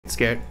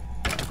scared.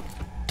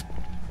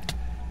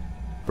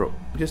 Bro,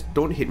 just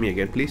don't hit me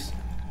again, please.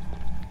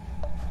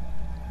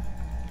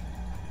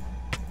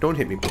 Don't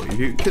hit me, bro.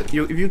 If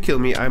you kill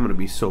me, I'm gonna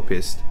be so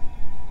pissed.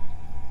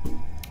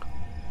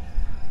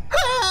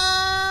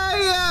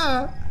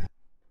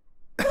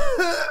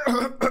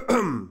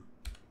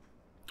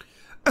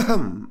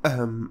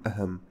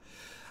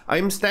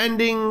 I'm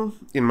standing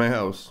in my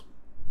house.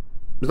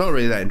 It's not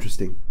really that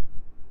interesting.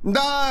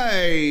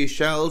 I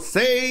shall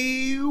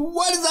say,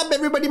 what is up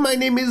everybody, my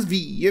name is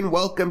V and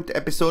welcome to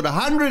episode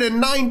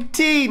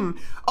 119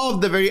 of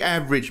the Very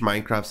Average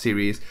Minecraft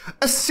series.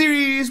 A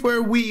series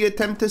where we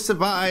attempt to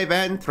survive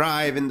and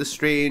thrive in the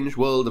strange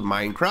world of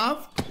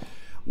Minecraft.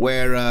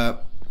 Where,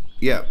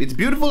 yeah, it's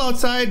beautiful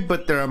outside,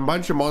 but there are a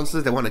bunch of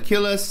monsters that want to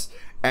kill us.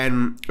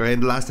 And in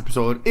the last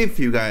episode, if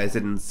you guys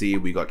didn't see,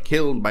 we got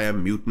killed by a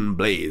mutant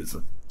blaze.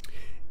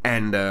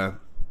 And,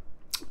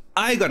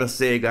 I gotta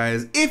say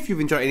guys, if you've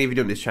enjoyed any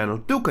video on this channel,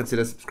 do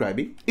consider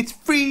subscribing. It's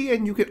free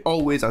and you can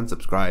always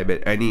unsubscribe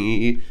at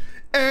any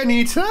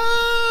time.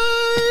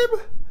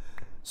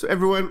 So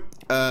everyone,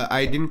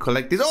 I didn't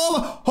collect this.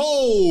 Oh,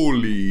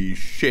 holy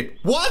shit.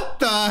 What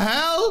the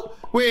hell?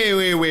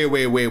 Wait.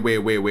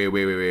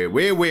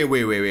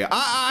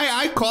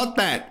 I caught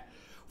that.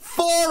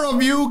 4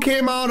 of you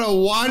came out of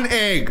 1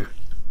 egg.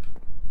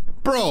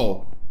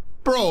 Bro.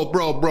 I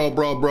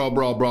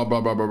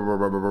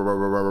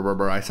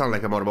sound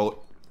like I'm on a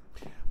boat.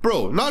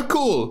 Bro, not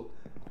cool.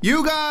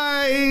 You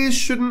guys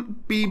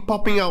shouldn't be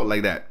popping out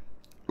like that.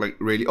 Like,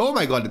 really. Oh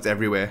my god, it's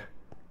everywhere.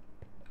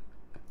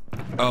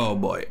 Oh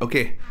boy.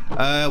 Okay.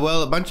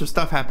 Well, a bunch of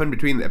stuff happened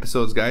between the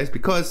episodes, guys,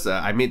 because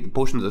I made the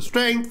potions of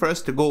strength for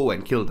us to go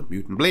and kill the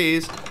mutant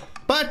blaze.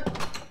 But,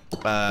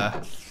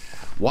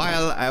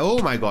 while I...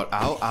 Oh my god.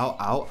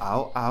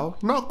 Ow.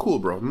 Not cool,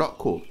 bro. Not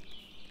cool.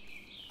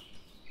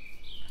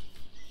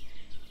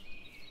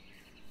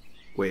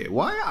 Wait,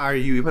 why are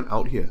you even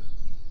out here?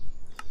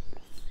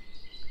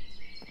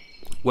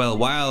 Well,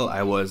 while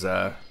I was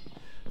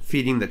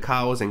feeding the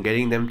cows and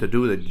getting them to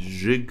do the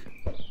jig,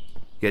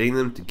 getting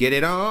them to get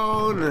it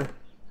on,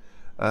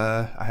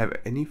 I have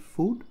any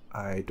food?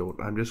 I don't.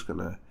 I'm just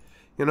gonna,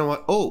 you know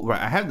what? Oh,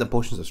 right, I have the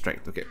potions of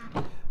strength. Okay,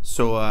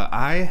 so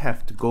I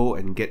have to go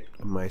and get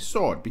my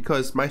sword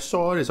because my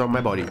sword is on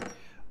my body,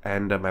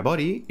 and my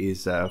body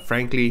is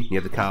frankly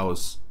near the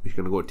cows. We're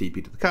gonna go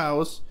TP to the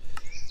cows.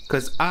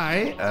 Because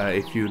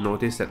if you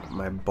notice that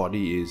my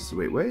body is...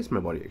 Wait, where is my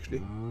body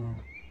actually?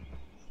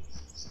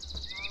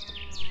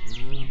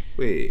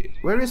 Wait,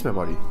 where is my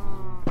body?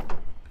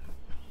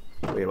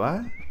 Wait,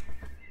 what?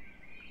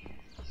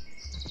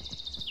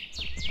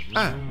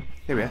 Ah,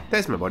 here we are.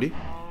 There's my body.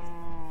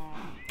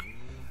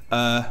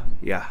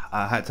 Yeah,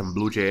 I had some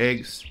blue jay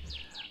eggs.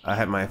 I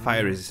had my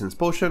fire resistance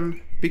potion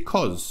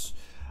because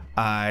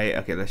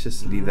okay, let's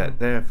just leave that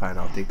there. Fine,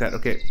 I'll take that.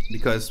 Okay,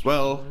 because,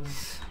 well...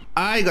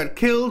 I got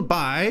killed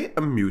by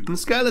a mutant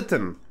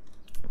skeleton.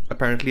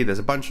 Apparently there's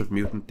a bunch of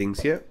mutant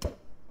things here.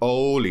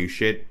 Holy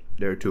shit,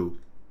 there are 2.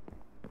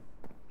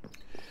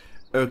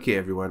 Okay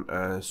everyone,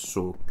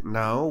 so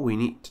now we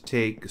need to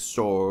take a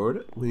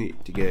sword. We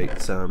need to get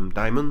some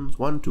diamonds,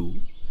 1, 2.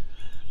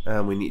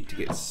 And we need to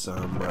get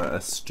some a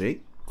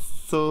stick.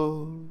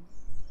 So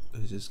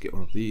let's just get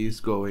one of these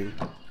going.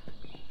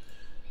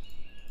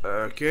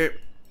 Okay.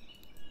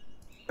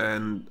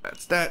 And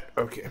that's that.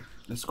 Okay.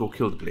 Let's go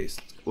kill the blaze.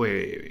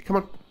 Wait.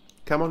 Come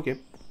on, game.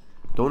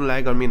 Don't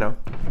lag on me now.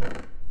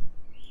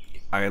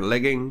 Iron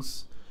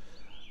leggings.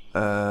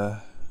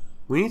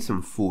 We need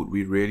some food.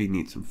 We really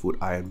need some food.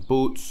 Iron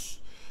boots.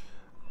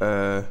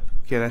 Okay,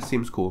 that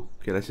seems cool.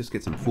 Okay, let's just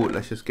get some food.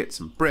 Let's just get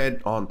some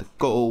bread on the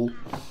go.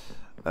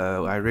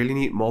 I really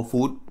need more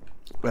food.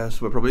 So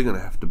we're probably gonna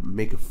have to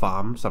make a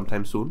farm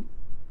sometime soon.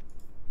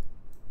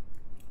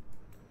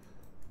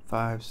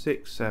 5,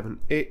 6, 7,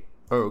 8.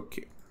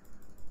 Okay.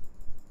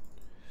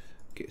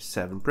 Okay,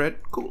 7 bread,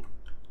 cool.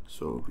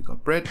 So we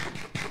got bread.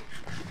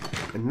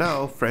 And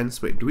now,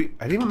 friends, wait,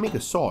 I didn't even make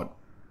a sword.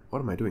 What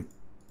am I doing?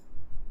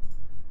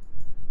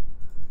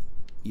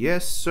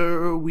 Yes,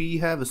 sir, we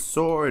have a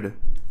sword.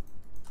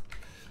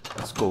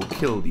 Let's go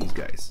kill these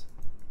guys.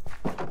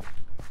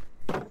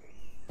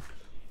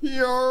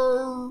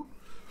 Yo.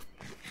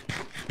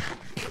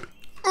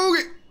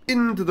 Okay,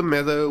 into the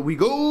nether we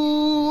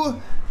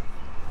go.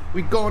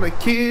 We gonna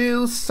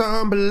kill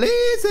some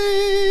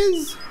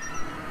blazes.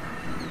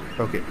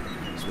 Okay,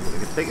 so we're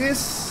gonna take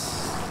this.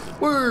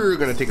 We're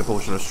gonna take a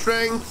potion of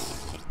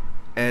strength.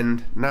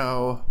 And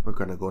now we're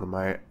gonna go to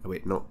my...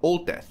 Wait, no,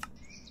 old death.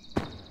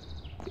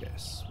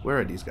 Yes, where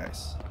are these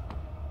guys?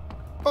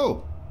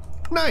 Oh,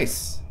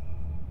 nice.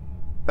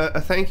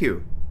 Thank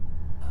you.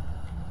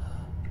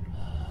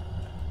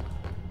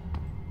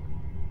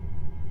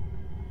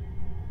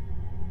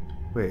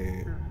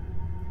 Wait.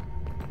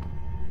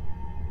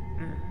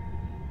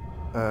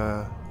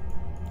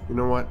 You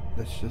know what?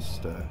 Let's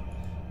just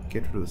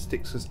get rid of the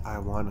sticks because I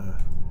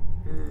wanna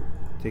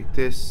take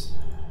this.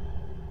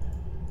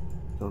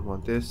 Don't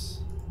want this.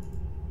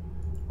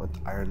 Want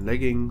the iron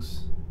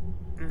leggings.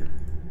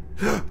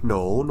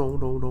 No, no,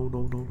 no, no, no,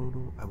 no, no,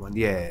 no. I want,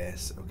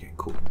 yes. Okay,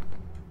 cool.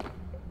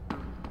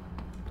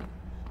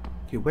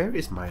 Okay, where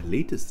is my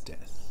latest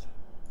death?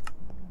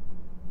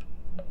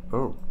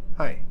 Oh,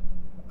 hi.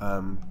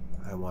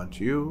 I want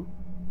you.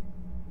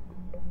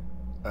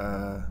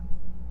 Don't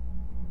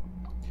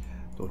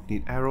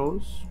need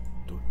arrows.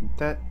 Don't need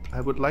that.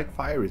 I would like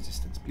fire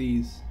resistance,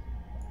 please.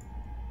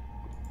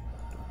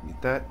 Don't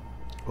need that.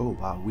 Oh,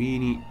 wow. We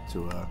need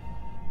to,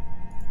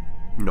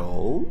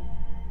 no.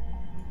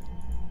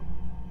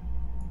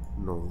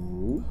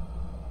 No.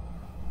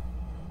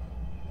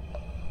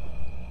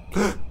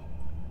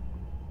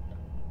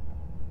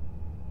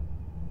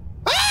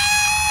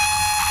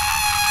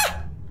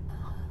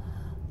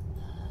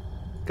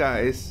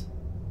 Guys,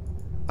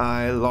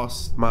 I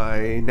lost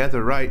my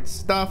netherite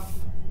stuff.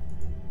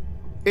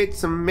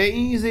 It's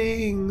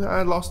amazing.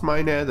 I lost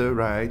my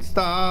netherite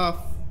stuff.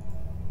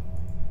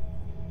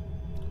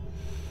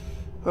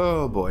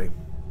 Oh boy.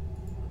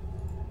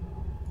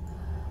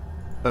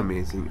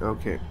 Amazing.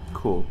 Okay,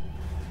 cool.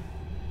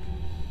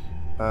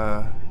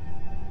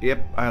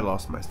 Yep, I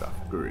lost my stuff.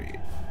 Great.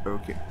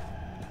 Okay.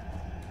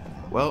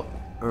 Well,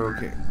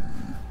 okay.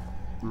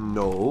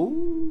 No.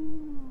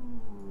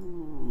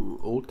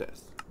 Old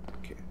death.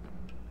 Okay.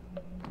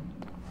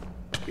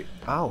 Okay.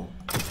 Ow.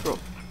 Bro.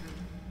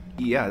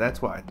 Yeah,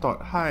 that's what I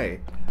thought. Hi.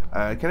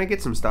 Can I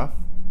get some stuff?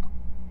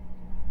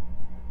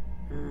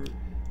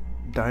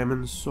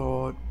 Diamond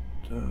sword.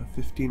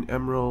 15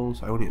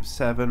 emeralds. I only have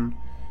 7.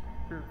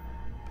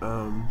 Do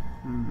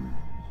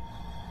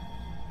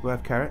I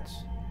have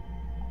carrots?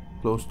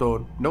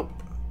 Glowstone? Nope.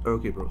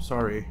 Okay, bro.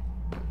 Sorry.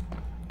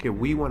 Okay,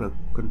 we want to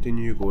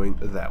continue going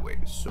that way.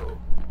 So,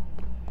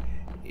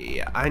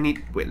 yeah, I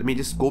need... Wait, let me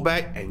just go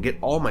back and get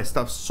all my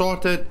stuff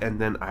sorted, and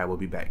then I will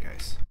be back,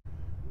 guys.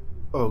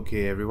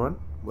 Okay, everyone.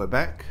 We're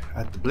back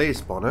at the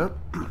blaze spawner.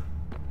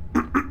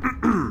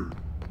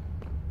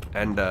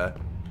 And, I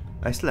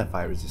still have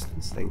fire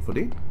resistance,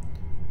 thankfully.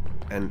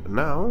 And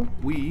now,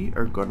 we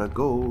are gonna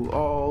go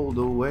all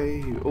the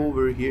way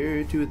over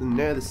here to the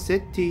nether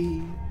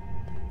city.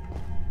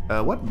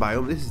 What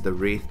biome? This is the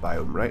wraith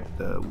biome, right?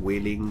 The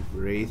wailing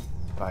wraith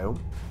biome.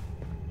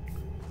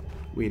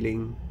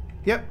 Wailing.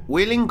 Yep,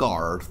 wailing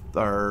guard.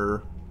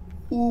 Ooh,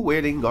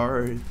 wailing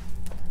guard.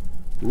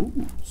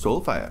 Ooh,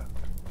 soulfire.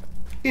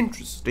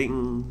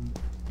 Interesting.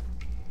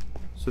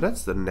 So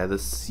that's the nether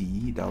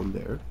sea down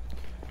there.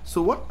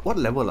 So what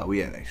level are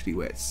we at actually?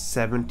 We're at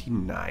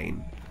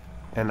 79.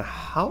 And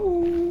how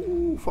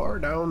far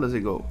down does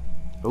it go?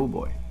 Oh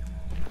boy.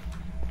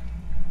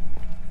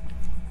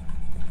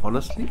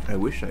 Honestly, I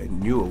wish I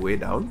knew a way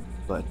down,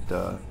 but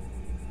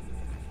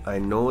I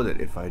know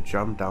that if I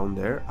jump down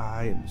there,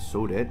 I am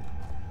so dead.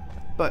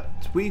 But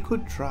we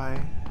could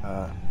try.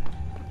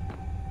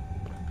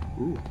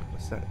 Ooh,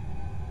 what's that?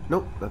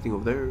 Nope, nothing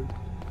over there.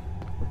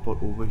 What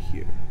about over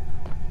here?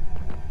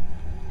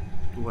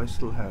 Do I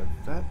still have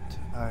that?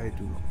 I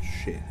do not.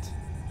 Shit.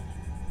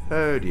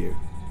 Oh dear.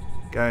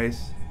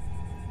 Guys,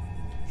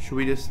 should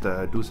we just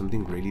do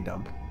something really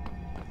dumb?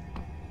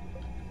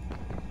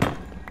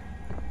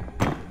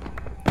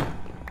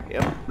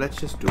 Yep, let's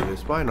just do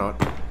this. Why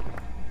not?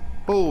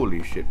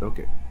 Holy shit,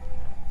 okay.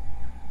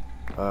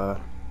 I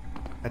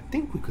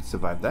think we could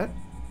survive that,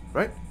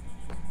 right?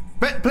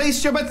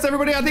 Place your bets,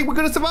 everybody. I think we're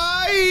gonna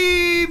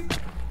survive!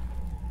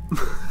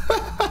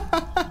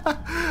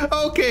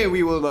 Okay,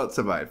 we will not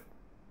survive.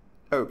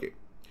 Okay.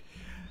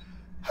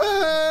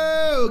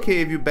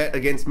 Okay, if you bet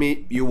against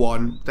me, you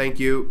won. Thank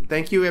you.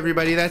 Thank you,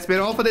 everybody. That's been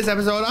all for this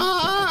episode.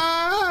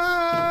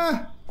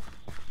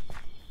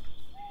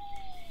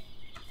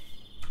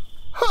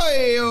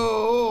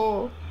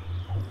 Hi-yo!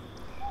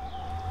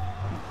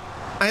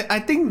 I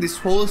think this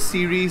whole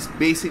series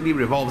basically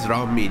revolves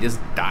around me just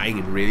dying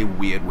in really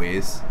weird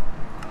ways.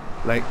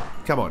 Like,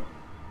 come on.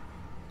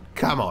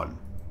 Come on.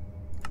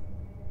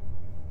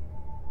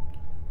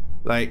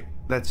 Like,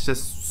 that's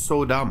just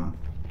so dumb.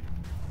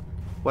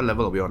 What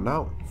level are we on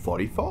now?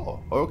 44.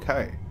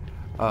 Okay.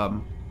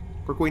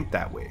 We're going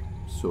that way.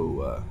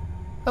 So,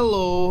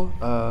 hello.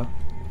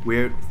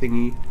 Weird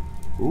thingy.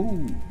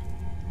 Ooh.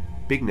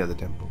 Big nether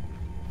temple.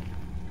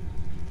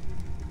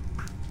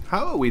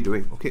 How are we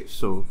doing? Okay,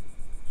 so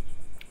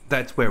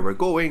that's where we're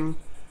going.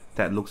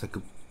 That looks like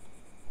a...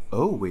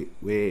 Oh, wait.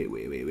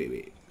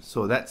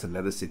 So that's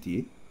another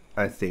city,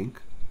 I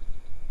think.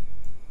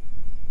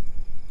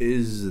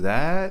 Is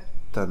that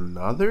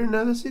another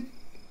nether city?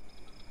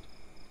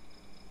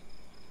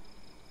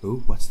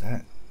 Oh, what's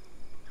that?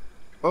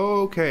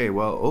 Okay,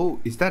 well, oh,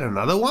 is that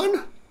another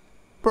one?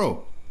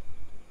 Bro.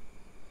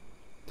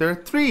 There are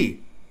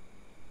 3.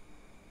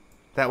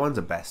 That one's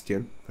a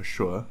bastion, for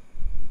sure.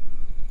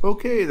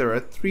 Okay, there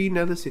are 3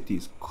 nether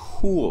cities.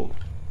 Cool.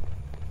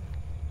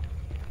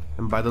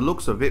 And by the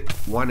looks of it,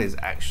 one is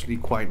actually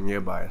quite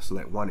nearby. So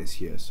like one is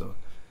here, so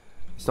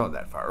it's not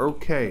that far.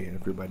 Okay,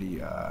 everybody,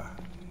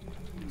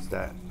 what's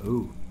that?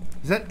 Oh,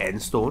 is that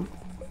endstone?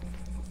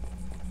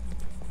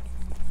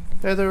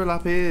 Nether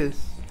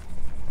lapis.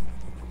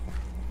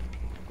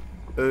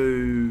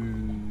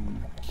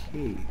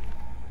 Okay.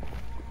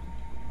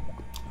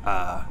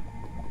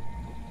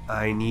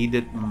 I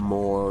needed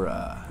more,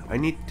 I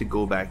need to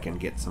go back and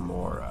get some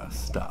more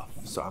stuff.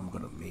 So I'm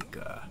gonna make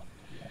a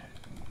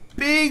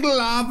big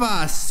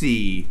lava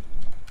sea.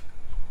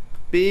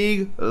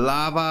 Big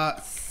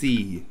lava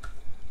sea.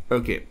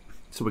 Okay,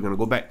 so we're gonna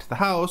go back to the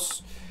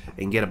house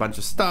and get a bunch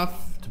of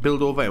stuff to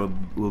build over,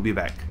 and we'll be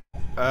back.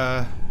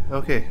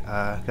 Okay,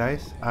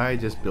 guys, I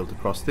just built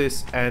across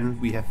this, and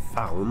we have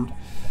found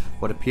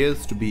what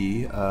appears to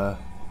be,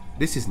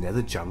 this is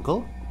nether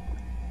jungle?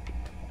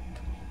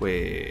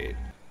 Wait.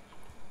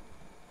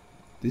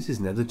 This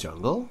is nether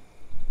jungle?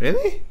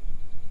 Really?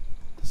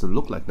 Doesn't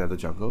look like nether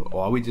jungle,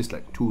 or are we just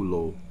like too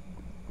low?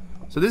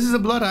 So this is a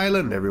blood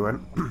island,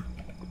 everyone.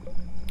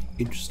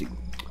 Interesting.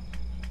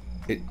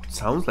 It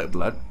sounds like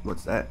blood.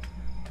 What's that?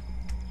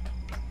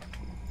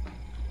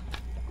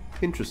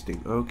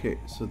 Interesting. Okay,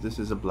 so this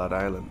is a blood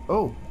island.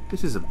 Oh,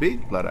 this is a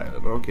big blood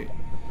island. Okay.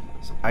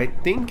 So I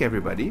think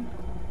everybody...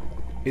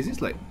 Is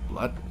this like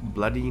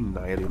bloody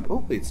Nylon?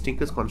 Oh, it's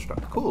Tinker's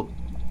Construct. Cool.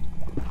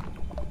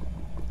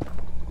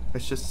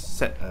 Let's just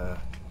set a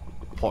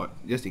pot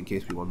just in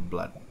case we want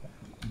blood.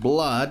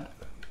 Blood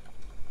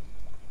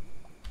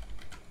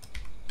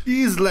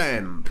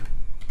Island.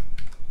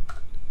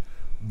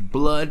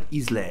 Blood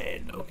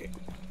Island. Okay.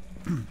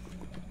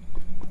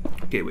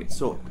 Okay, wait.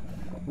 So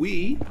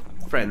we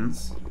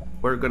friends,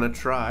 we're gonna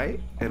try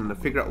and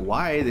figure out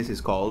why this is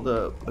called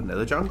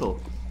another jungle.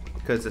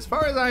 Because as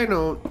far as I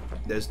know,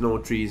 there's no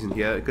trees in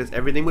here because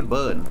everything would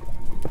burn.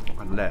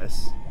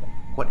 Unless,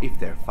 what if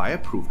they're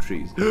fireproof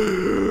trees?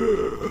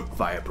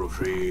 Fireproof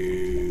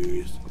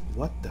trees.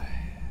 What the?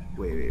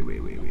 Wait.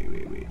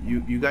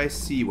 You guys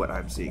see what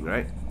I'm seeing,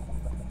 right?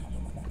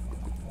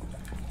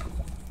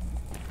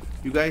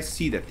 You guys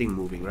see that thing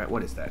moving, right?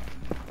 What is that?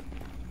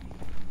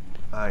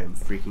 I am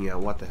freaking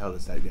out. What the hell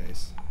is that,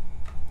 guys?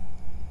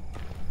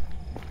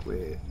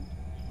 Wait,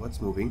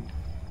 what's moving?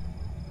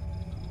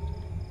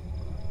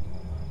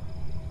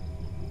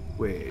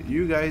 Wait,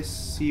 you guys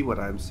see what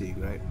I'm seeing,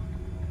 right?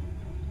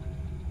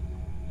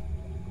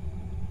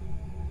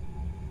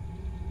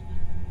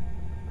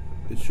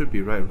 It should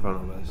be right in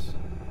front of us.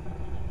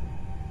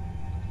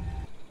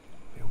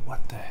 Wait,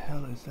 what the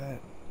hell is that?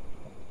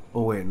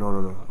 Oh wait,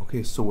 no.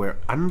 Okay, so we're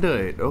under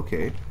it.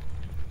 Okay.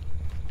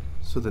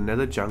 So the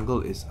nether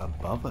jungle is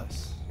above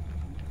us.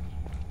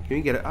 Can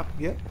we get it up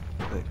yet?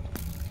 Wait.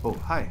 Oh,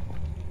 hi.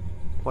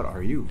 What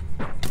are you?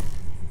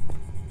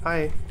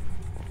 Hi.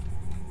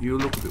 You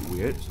look a bit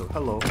weird, so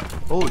hello.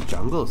 Oh,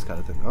 jungle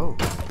skeleton. Oh.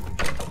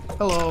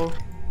 Hello.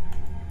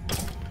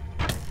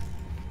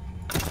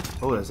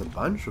 Oh, there's a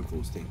bunch of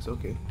those things.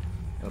 Okay.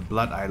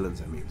 Blood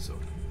islands, I mean, so.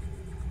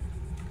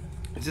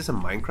 Is this a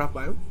Minecraft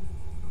biome?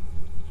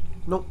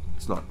 Nope,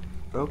 it's not.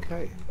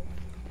 Okay.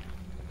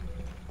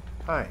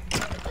 Hi.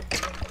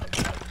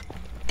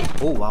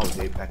 Oh wow,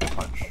 they pack a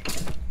punch.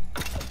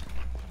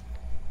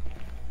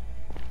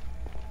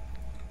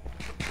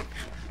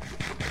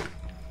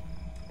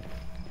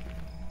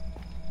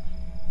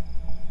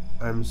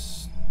 I'm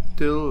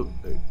still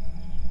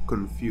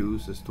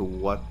confused as to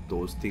what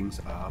those things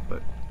are,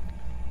 but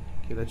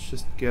okay, let's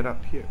just get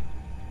up here.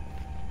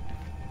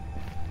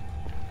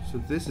 So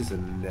this is a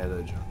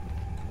nether jungle,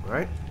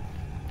 right?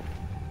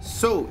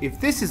 So if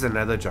this is a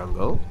nether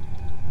jungle,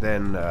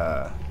 then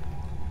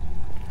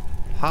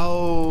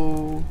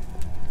how?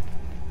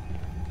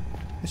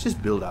 Let's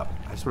just build up.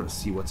 I just want to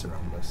see what's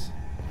around us.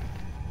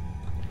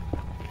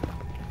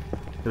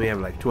 And we have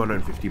like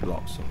 250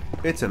 blocks, so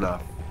it's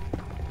enough.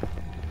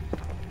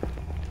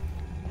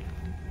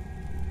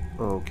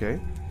 Okay.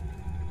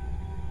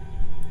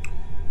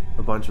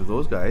 A bunch of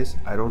those guys.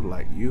 I don't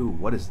like you.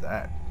 What is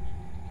that?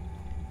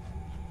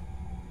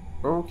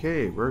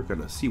 Okay, we're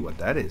gonna see what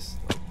that is.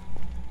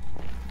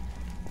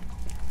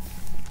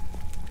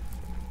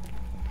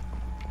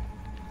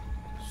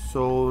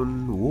 So,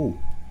 ooh.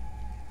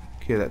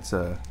 Okay, that's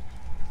a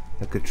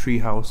like a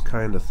treehouse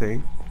kind of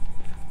thing.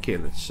 Okay,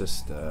 let's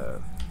just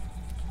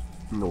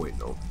no wait,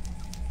 no.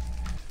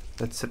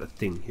 Let's set a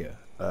thing here.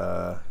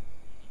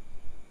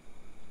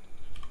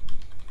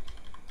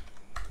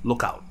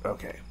 Lookout.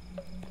 Okay.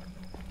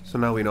 So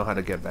now we know how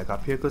to get back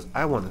up here because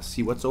I want to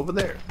see what's over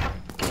there.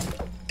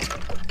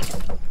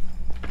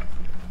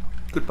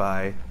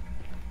 Goodbye.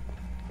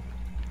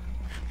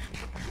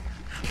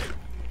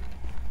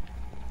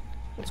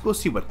 Let's go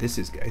see what this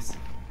is, guys.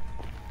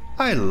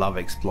 I love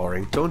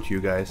exploring, don't you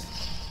guys?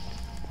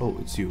 Oh,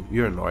 it's you.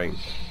 You're annoying.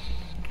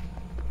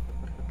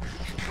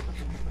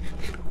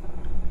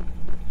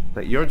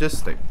 Like, you're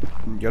just like,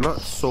 you're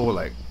not so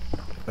like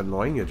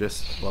annoying, you're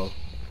just, well,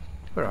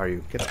 where are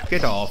you?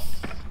 Get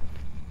off.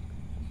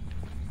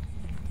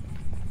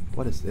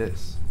 What is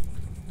this?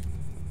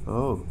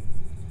 Oh.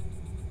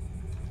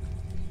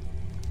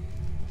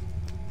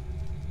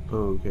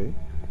 Okay.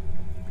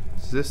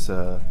 Is this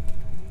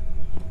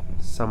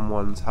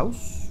someone's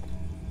house?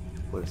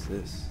 What is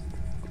this?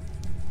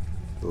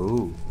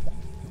 Oh.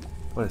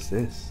 What is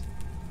this?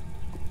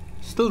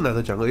 Still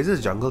nether jungle. Is this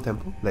a jungle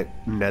temple? Like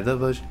nether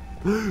version?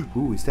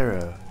 Ooh, is there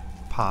a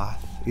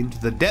path into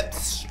the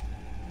depths?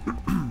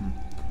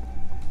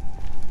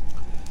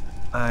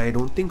 I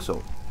don't think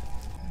so.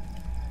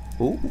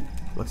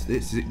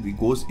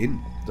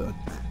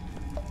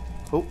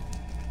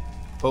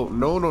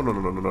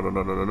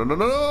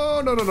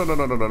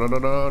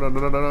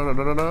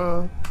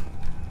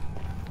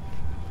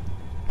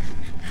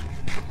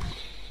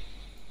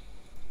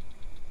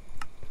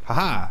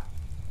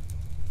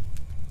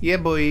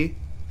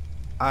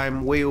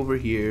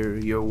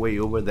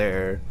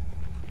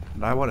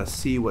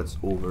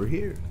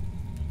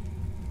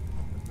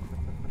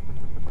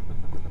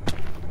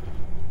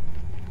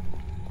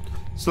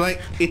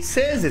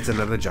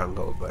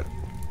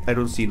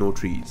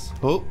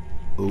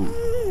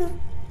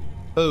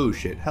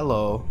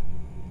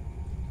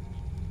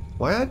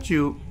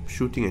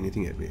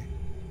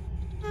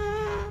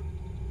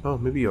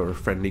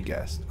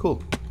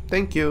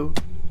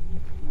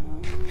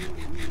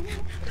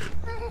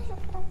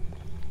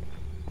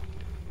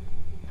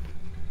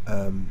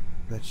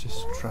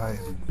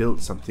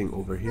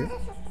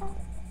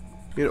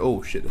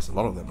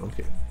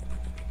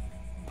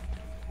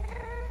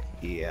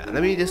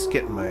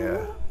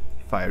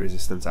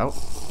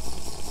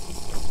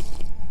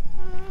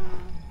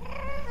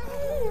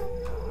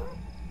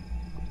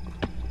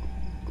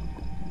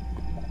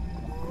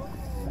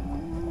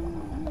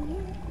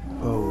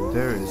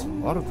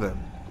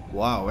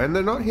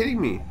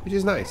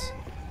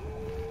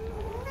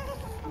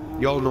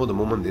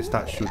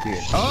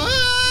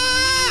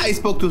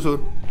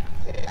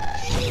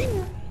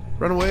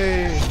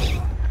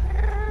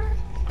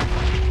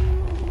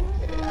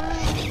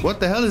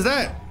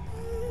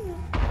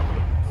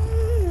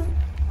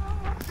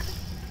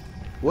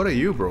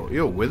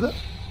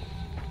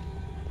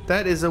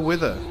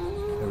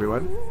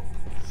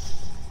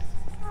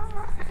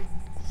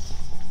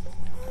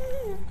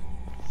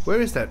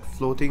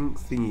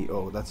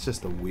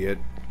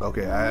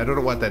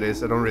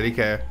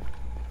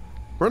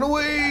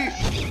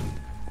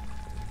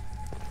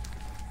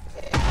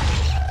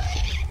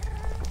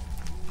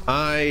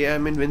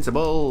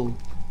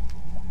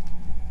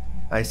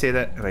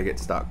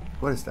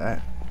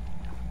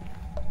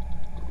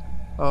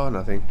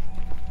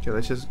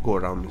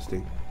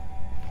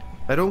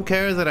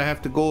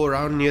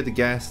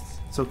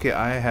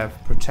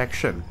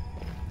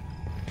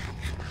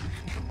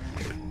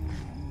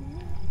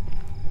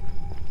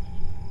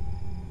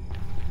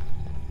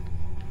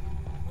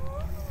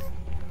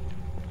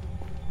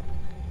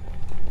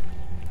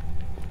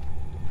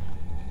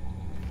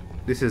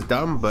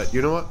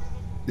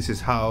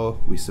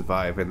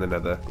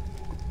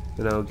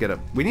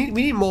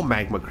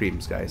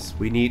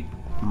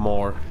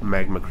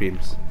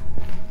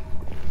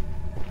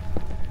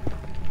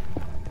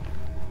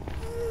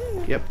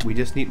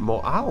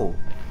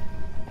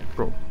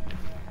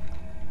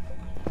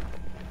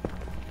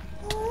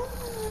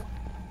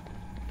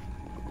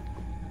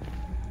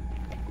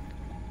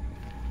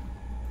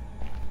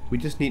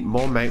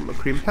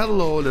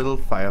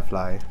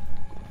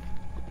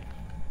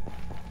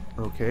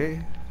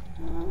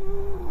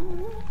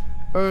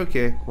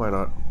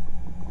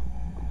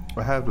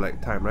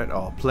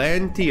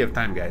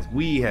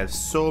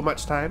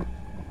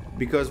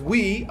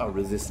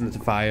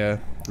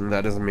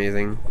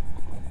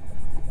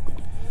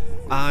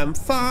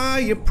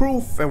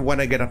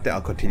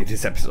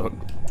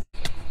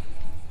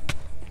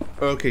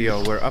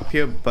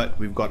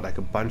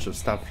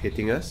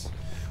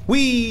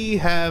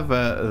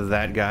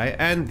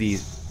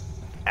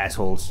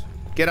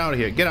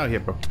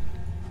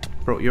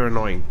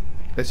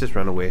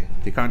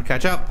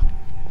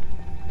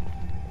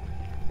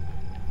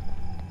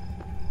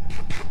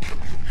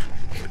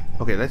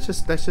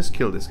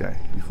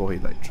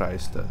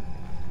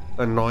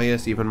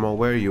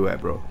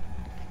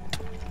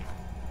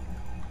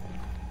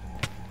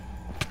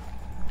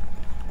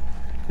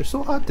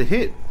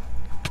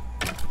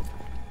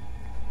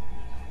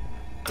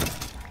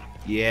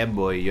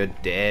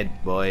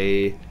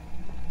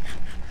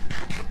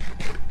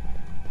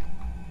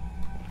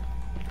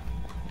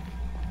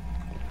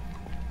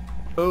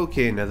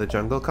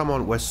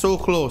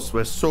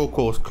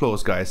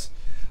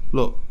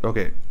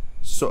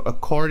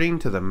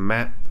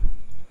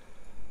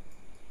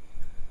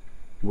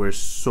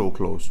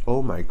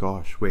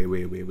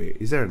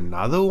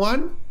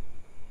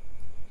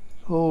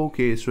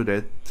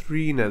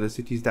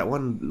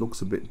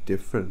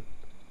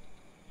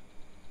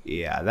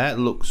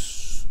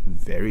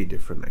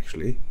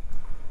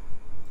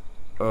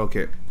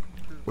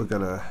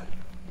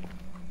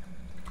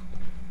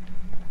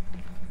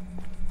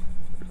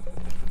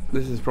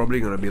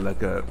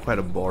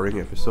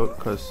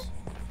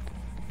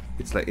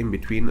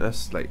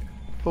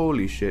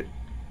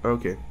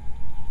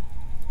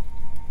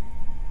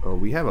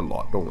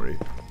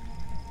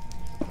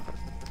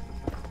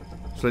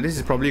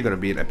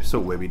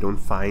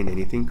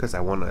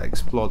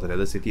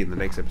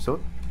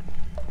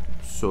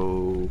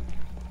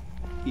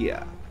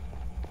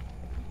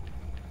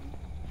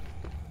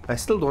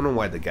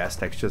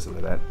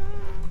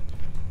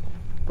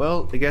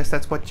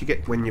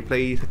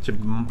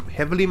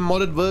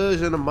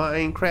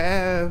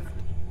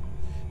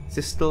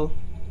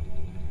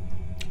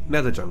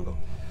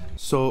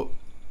 So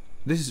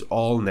this is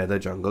all nether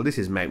jungle. This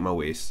is magma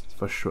waste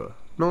for sure.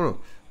 No.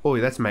 Oh,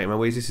 that's magma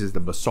waste. This is the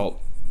basalt.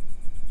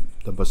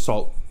 The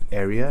basalt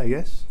area, I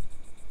guess.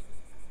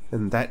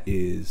 And that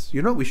is...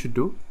 You know what we should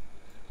do?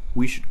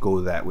 We should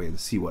go that way and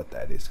see what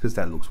that is, because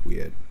that looks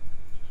weird.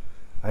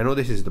 I know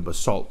this is the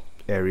basalt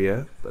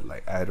area, but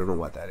like I don't know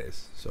what that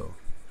is. So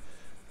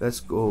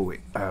let's go away.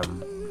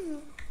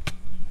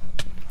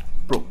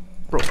 Bro.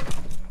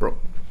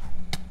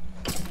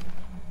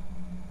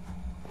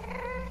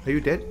 Are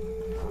you dead?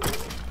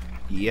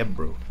 Yeah,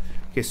 bro.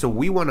 Okay, so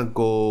we want to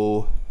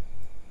go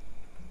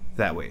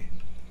that way.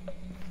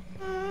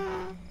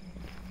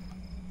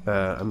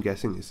 I'm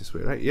guessing it's this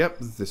way, right? Yep,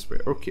 this way.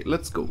 Okay,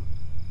 let's go.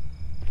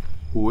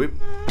 Whip,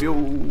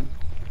 yo.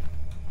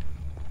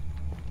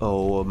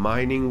 Oh,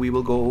 mining we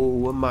will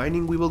go.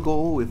 Mining we will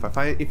go.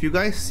 If you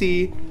guys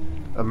see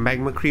a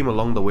magma cream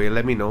along the way,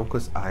 let me know,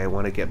 because I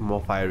want to get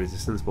more fire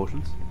resistance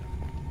potions.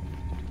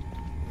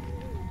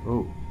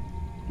 Oh,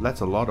 that's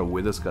a lot of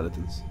wither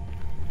skeletons.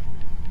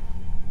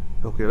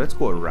 Okay, let's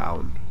go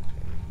around.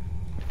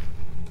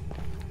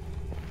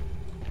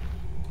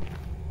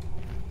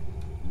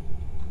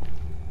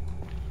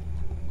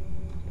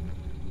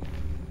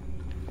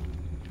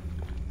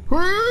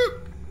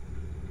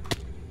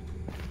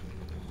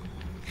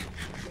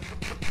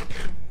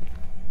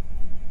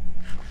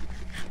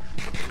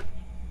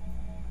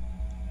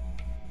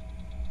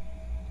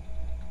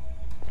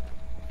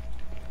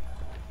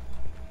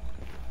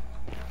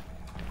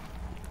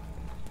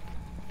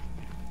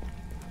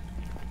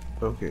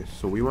 Okay,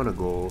 so we want to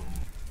go...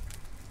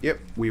 Yep,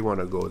 we want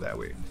to go that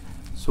way.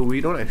 So we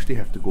don't actually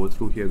have to go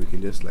through here, we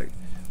can just like...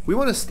 We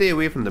want to stay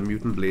away from the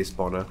mutant blaze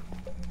spawner.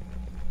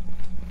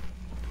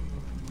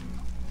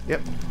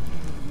 Yep.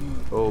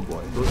 Oh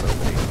boy, those are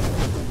big.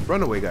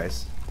 Run away,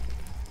 guys.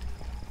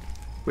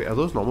 Wait, are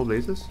those normal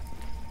blazes?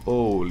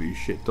 Holy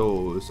shit,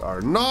 those are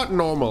not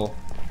normal!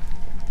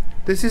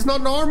 This is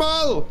not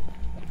normal!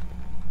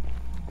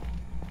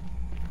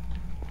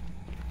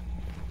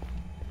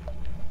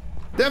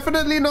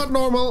 Definitely not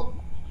normal.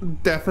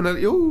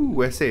 Definitely. Ooh,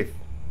 we're safe.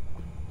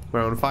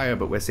 We're on fire,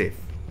 but we're safe.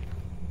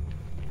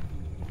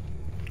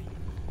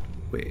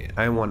 Wait,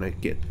 I want to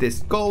get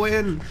this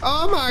going.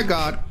 Oh my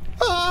god.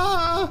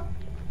 Ah!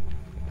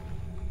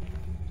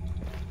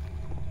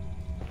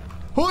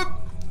 Whoop!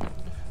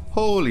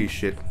 Holy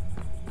shit.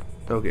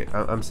 Okay,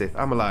 I'm safe.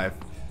 I'm alive.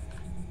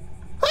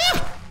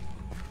 Ah!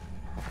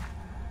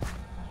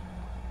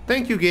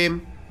 Thank you,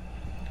 game.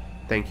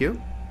 Thank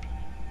you.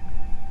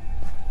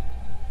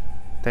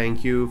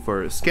 Thank you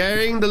for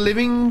scaring the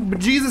living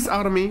bejesus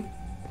out of me.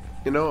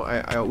 You know,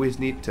 I always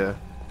need to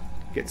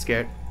get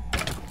scared.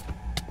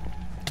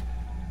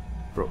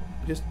 Bro,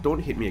 just don't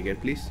hit me again,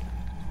 please.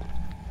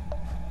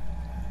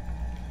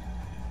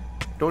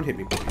 Don't hit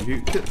me, bro.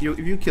 If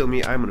you kill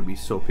me, I'm gonna be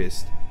so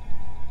pissed.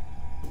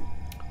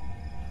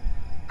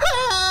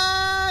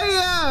 Ah,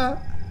 yeah.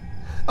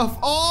 Of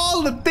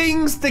all the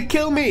things to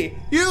kill me,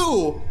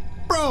 you,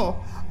 bro.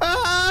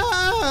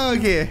 Ah,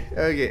 okay,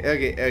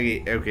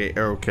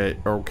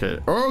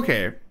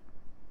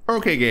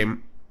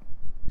 game.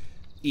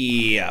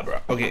 Yeah, bro.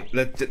 Okay,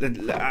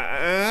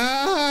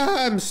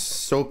 I'm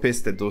so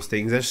pissed at those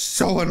things. They're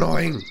so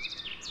annoying,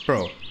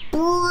 bro.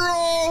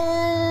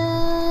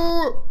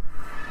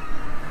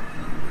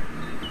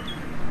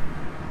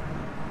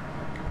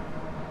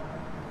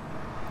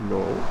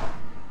 No.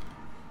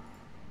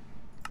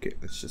 Okay,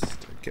 let's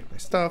just get my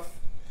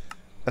stuff.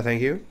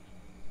 Thank you.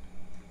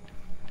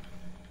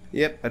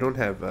 Yep, I don't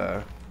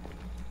have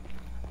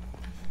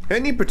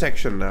any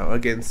protection now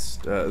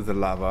against the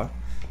lava.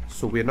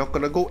 So we're not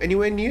gonna go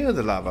anywhere near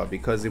the lava,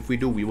 because if we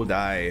do, we will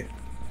die.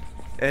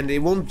 And it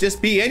won't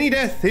just be any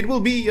death, it will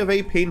be a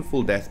very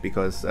painful death,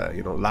 because,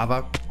 you know,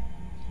 lava.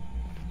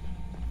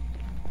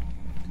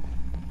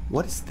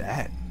 What is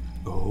that?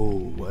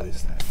 Oh, what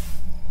is that?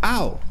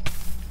 Ow!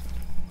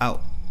 Ow,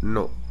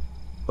 no.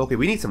 Okay,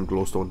 we need some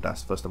glowstone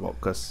dust, first of all,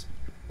 because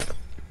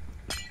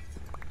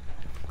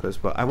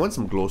well, I want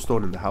some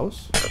glowstone in the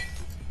house.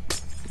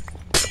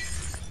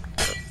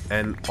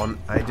 And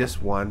I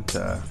just want,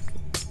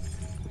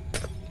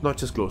 not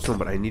just glowstone,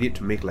 but I need it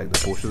to make like the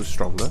potions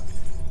stronger.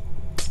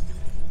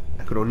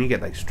 I could only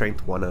get like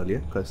strength 1 earlier,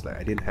 because like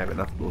I didn't have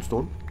enough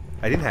glowstone.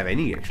 I didn't have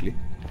any actually.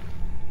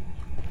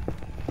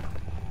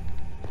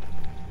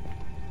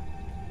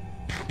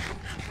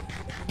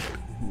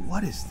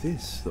 What is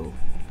this though?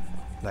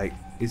 Like,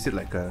 is it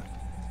like a...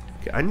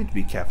 Okay, I need to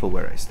be careful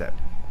where I step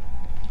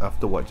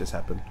after what just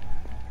happened.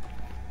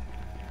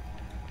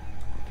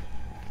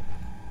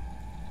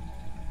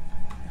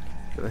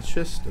 Okay, let's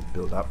just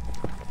build up.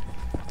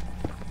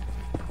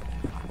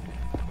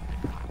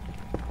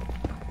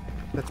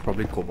 That's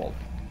probably cobalt.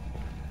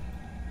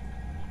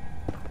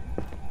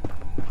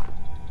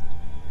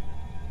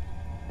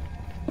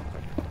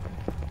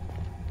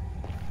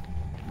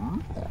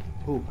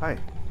 Oh, hi.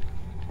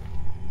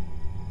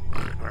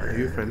 Are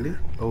you friendly?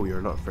 Oh,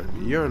 you're not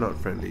friendly. You're not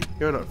friendly.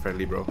 You're not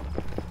friendly, bro.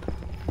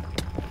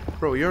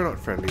 Bro, you're not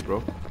friendly,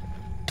 bro.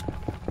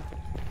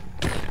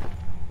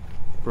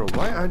 Bro,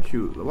 why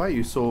are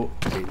you so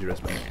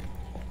dangerous, man?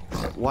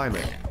 Why,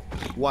 man?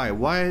 Why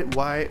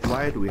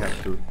do we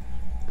have to?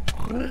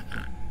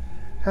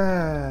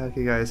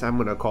 Okay, guys, I'm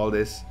gonna call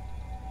this.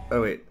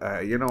 Oh wait,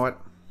 you know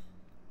what?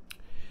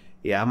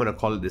 Yeah, I'm gonna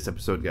call it this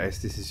episode,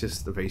 guys. This is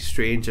just a very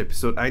strange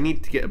episode. I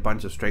need to get a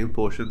bunch of strength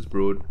potions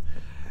brewed,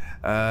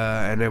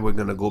 and then we're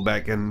gonna go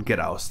back and get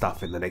our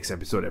stuff in the next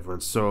episode, everyone.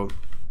 So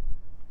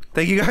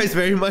thank you guys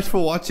very much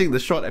for watching the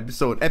short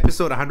episode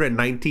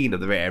 119 of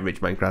the Very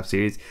Average Minecraft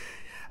series.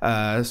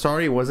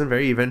 Sorry, it wasn't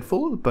very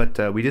eventful,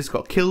 but we just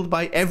got killed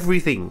by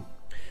everything.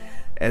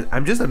 And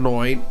I'm just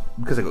annoyed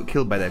because I got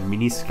killed by that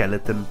mini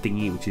skeleton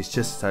thingy, which is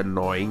just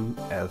annoying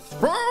as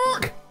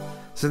fuck.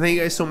 So thank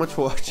you guys so much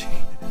for watching.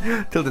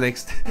 Till the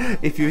next.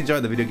 If you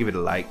enjoyed the video, give it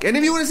a like. And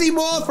if you want to see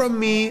more from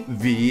me,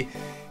 V,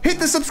 hit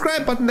the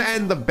subscribe button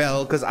and the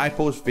bell, because I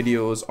post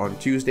videos on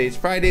Tuesdays,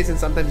 Fridays, and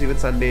sometimes even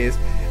Sundays.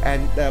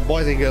 And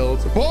boys and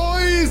girls,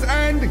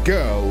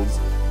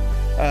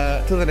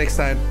 till the next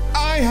time,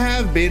 I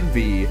have been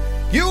V.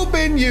 You've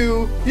been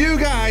you. You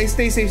guys,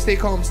 stay safe, stay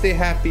calm, stay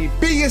happy,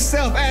 be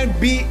yourself, and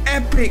be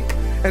epic.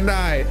 And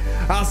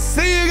I'll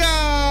see you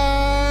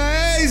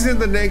guys in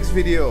the next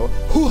video.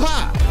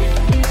 Hoo-ha!